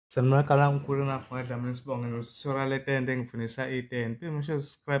Sanibonakala kakhulu ngadlamini Sibonge nosisora letende ngifundisa itende. Phinde ngisho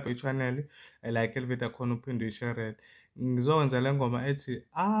subscribe i-channel, like le video khona uphinde uyishare. Ngizokwenza le ngoma ethi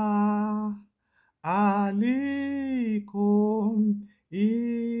Alikho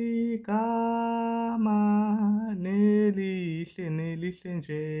igama nelihle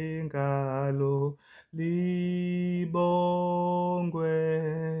njengalo libongwe.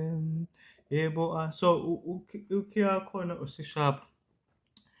 Yebo, so ukhiya khona usishaphu.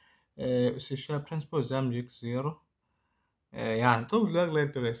 C# transpose yami nje ku-0. Ya ngicela ukudlula kule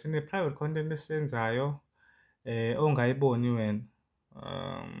nto le, sine-private content esiyenzayo ongayiboni wena.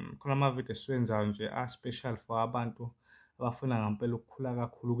 Khona amavidiyo esiwenzayo nje a-special for abantu abafuna ngampela ukukhula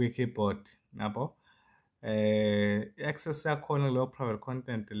kakhulu kwi-keyboard, yabo. I-access yakhona kuleyo private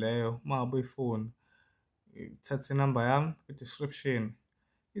content leyo, uma ngabe uyifuna, thatha inamba yami kwi-description.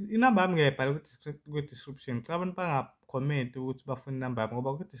 Inamba yami ngiyayibhala kwi-description. Ngicela abantu bangakhomenti ukuthi bafuna inamba yami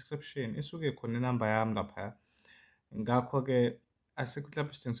ngoba kwi-description isuke khona inamba yami laphaya. Ngakho-ke asikho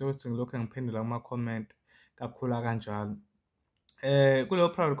mhlawumbe isidingo sokuthi ngilokhu ngiphendula kuma-comment kakhulu kanjalo. Kuleyo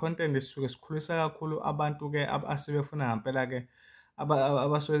private content sisuke sikhulisa kakhulu abantu-ke asebefuna ngampela-ke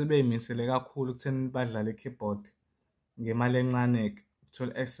abasuke beyimisele kakhulu ekutheni badlale i-keyboard ngemali encane-ke,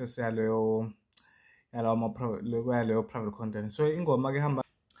 ukuthola access yaleyo private content. So ingoma-ke ihamba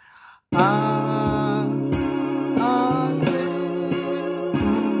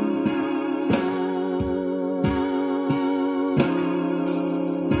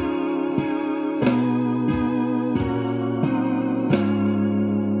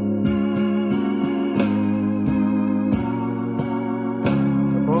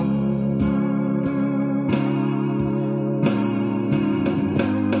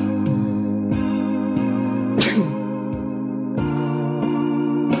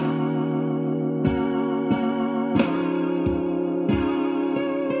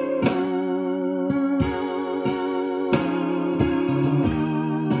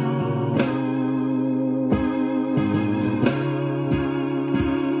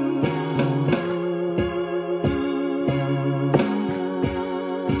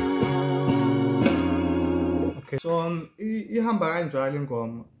so ihamba kanjalo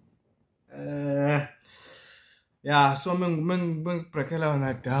ingoma. Ya so mengibreakela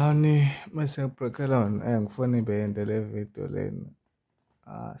yona down, mase ngibreakela yona ngifuna ibende le video lena.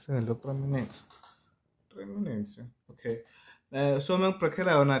 Sengidlo 3 minutes. 3 minutes. Okay. So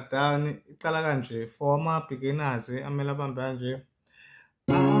mengibreakela yona down iqala kanje for ama beginners amele abambe kanje.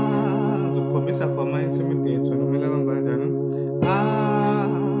 Ngizokhombisa for my intermediate nomele abambe kanjani.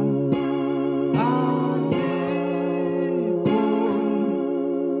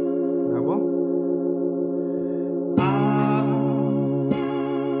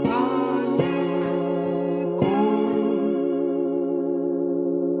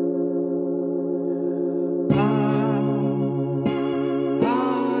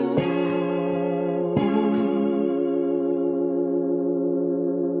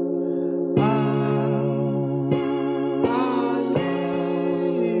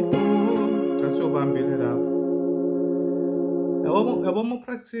 Yabo uma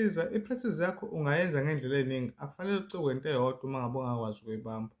i-practice yakho ungayenza ngendlela eningi, akufanele ucike into eyodwa uma ngabe ungakwazi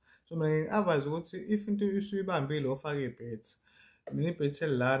ukuyibamba. So mina ngi-advise ukuthi if into usuyibambile ofaka i-beat, mina i-beat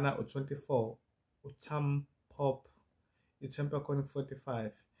elana u-24, u-thumb pop, i-tempo yakhona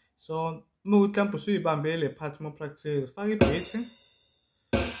ku-45. So uma mhlawumbe usuyibambile le part uma practice, faka i-beat,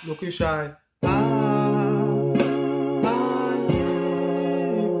 lokhu ishaya.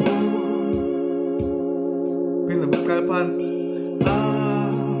 Phinde buqala phansi.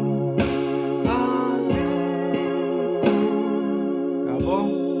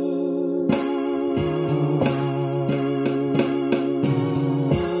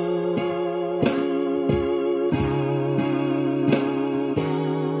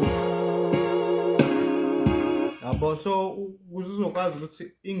 So ukuze uzokwazi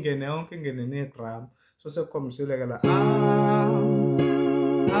ukuthi ingene yonke ingene ne-drum, so sekukhombisile-ke la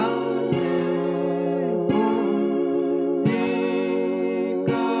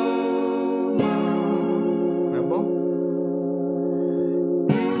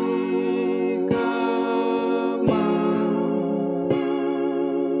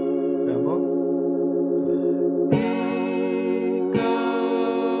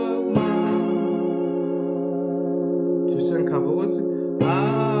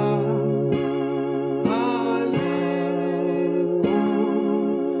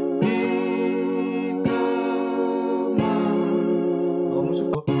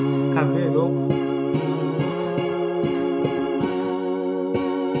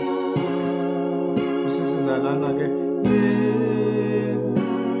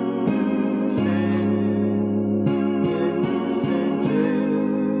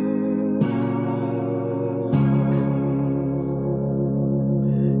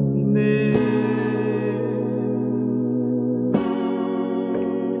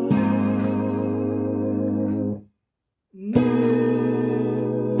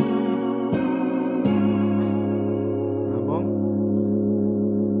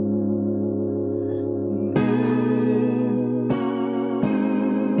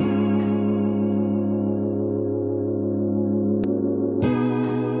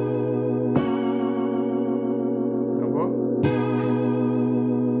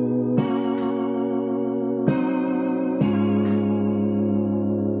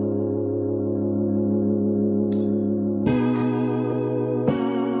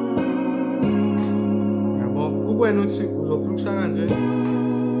wena uthi uzofuna ukushaya kanje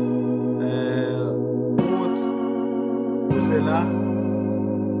uthi uze la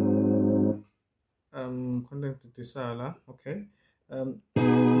content disala okay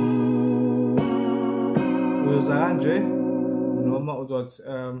uza kanje noma uzothi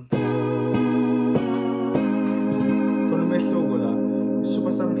umehluko la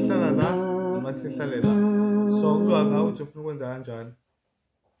isuka samhlala la noma sihlale la so kuzwa ngawo ukuthi ufuna ukwenza kanjani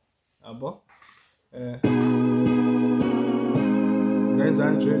yabo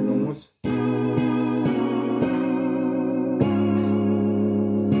ngenza nje nomuthi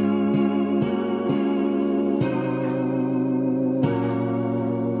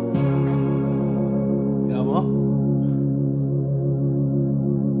yabo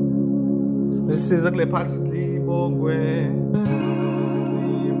bese kule phathi libongwe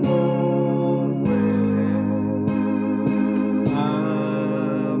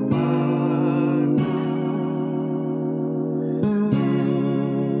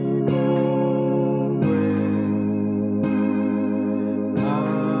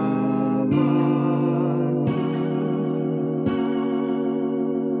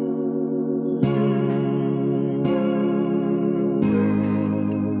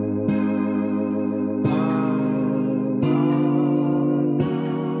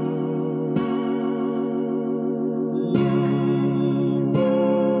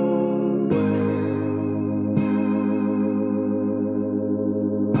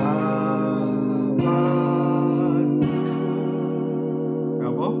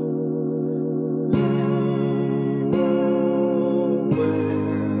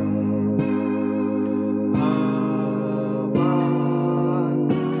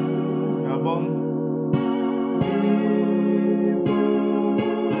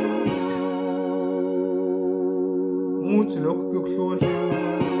umuthi lokhu kuyokuhlula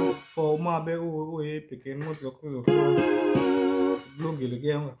for uma be uyibhekeni umuthi lokhu kuyokuhlula kulungile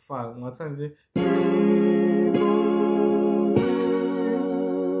kuye ungakufaka ungathi nje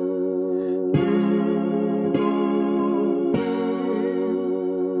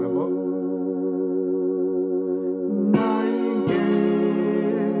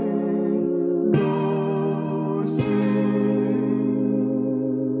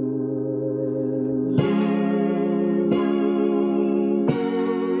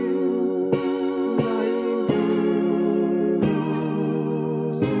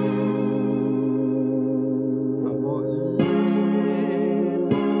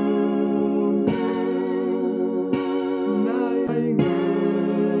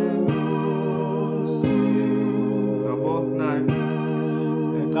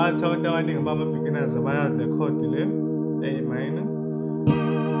abantu abaningi bama-beginners bayazi le code le eyi-minor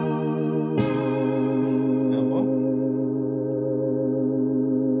yabo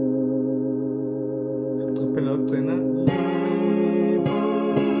kuphela ukugcina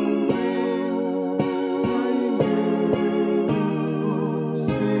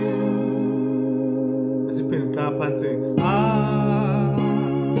esiphinde qala phansi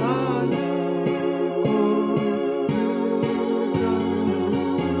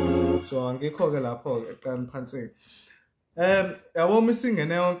so angikho ke lapho eqani phansi yabo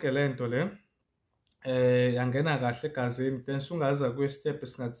misingene yonke lento le yangena kahle egazini then sungaza kwe step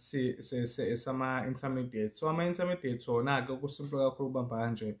esingathi sama intermediate so ama intermediate wona ke kusimple kakhulu ukubamba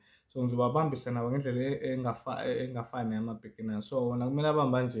kanje so ngizobabambisa nabo ngendlela engafani ama beginners so wona kumele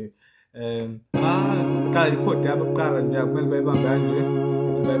abamba nje qala ikhodi yabo kuqala nje kumele bayibambe kanje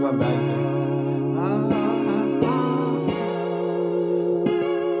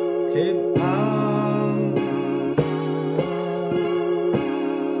okay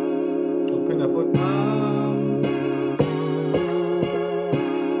open up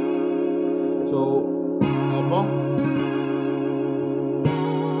so abo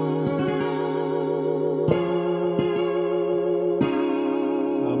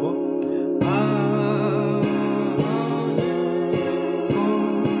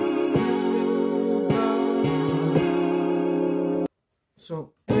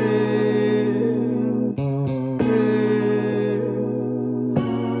so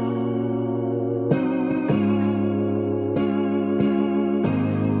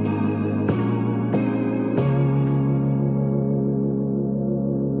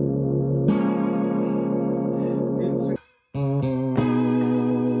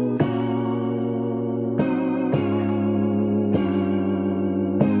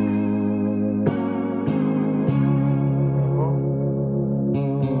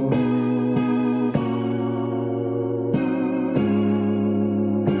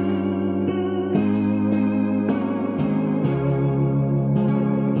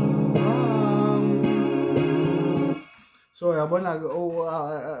So yabona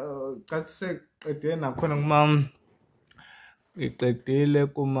cathi seqedile nakhona kuma ngiqedile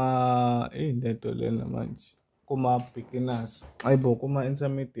kuma into lena manje kuma beginners ayibo kuma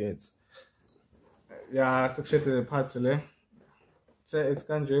intermediates ya sekushedile part le it's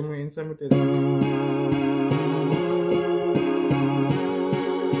kanje intermediate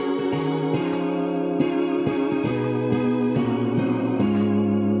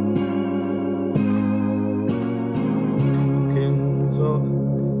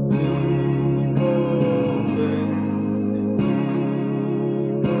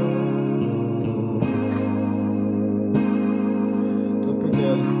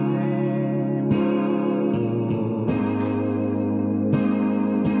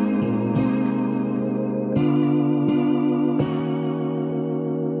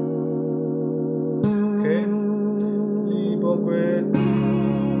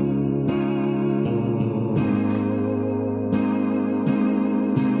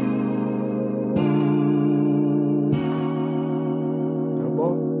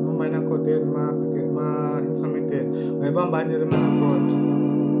bambanye le mana chord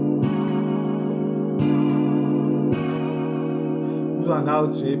uzanga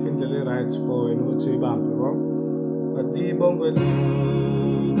uthi iphindele right for wena uthi ibambe yabo but ibongo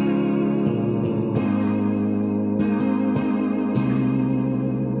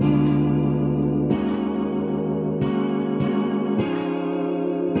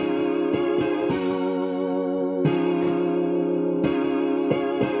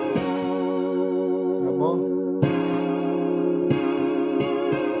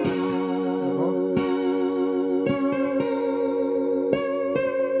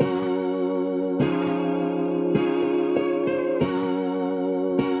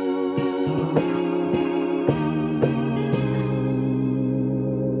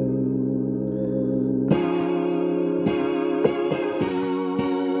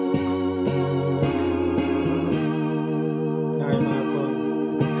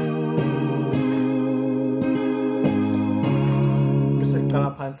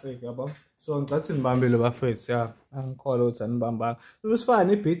yabo so ngicathi nibambile bafethu ya angikholwa ukuthi anibambanga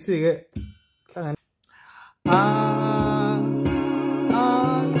besifana ibeat ke hlangana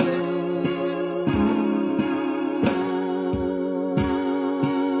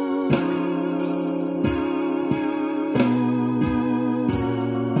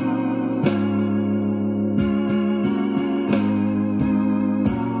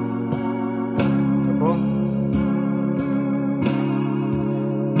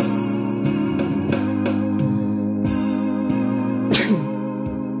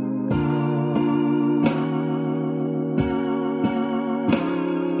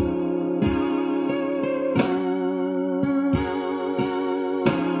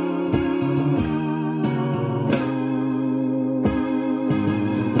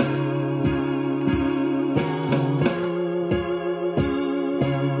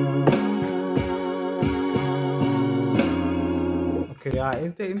ya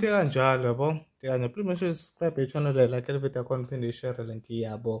into kanjalo yabo ndikanye please subscribe channel like le video yakhona uphinde i share link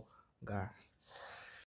yabo nga